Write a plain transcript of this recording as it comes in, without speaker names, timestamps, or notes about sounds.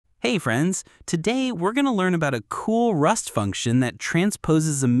Hey friends, today we're going to learn about a cool Rust function that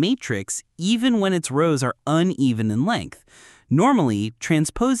transposes a matrix even when its rows are uneven in length. Normally,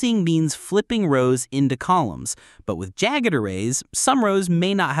 transposing means flipping rows into columns, but with jagged arrays, some rows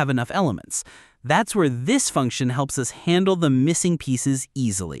may not have enough elements. That's where this function helps us handle the missing pieces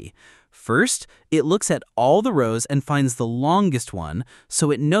easily. First, it looks at all the rows and finds the longest one, so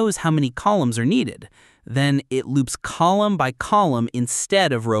it knows how many columns are needed. Then it loops column by column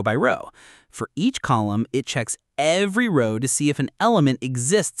instead of row by row. For each column, it checks every row to see if an element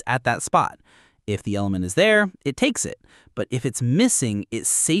exists at that spot. If the element is there, it takes it. But if it's missing, it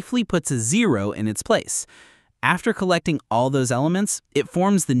safely puts a 0 in its place. After collecting all those elements, it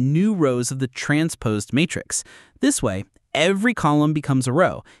forms the new rows of the transposed matrix. This way, every column becomes a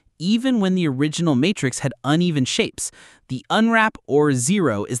row, even when the original matrix had uneven shapes. The unwrap or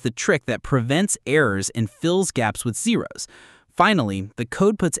 0 is the trick that prevents errors and fills gaps with zeros. Finally, the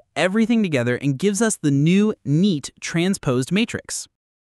code puts everything together and gives us the new, neat transposed matrix.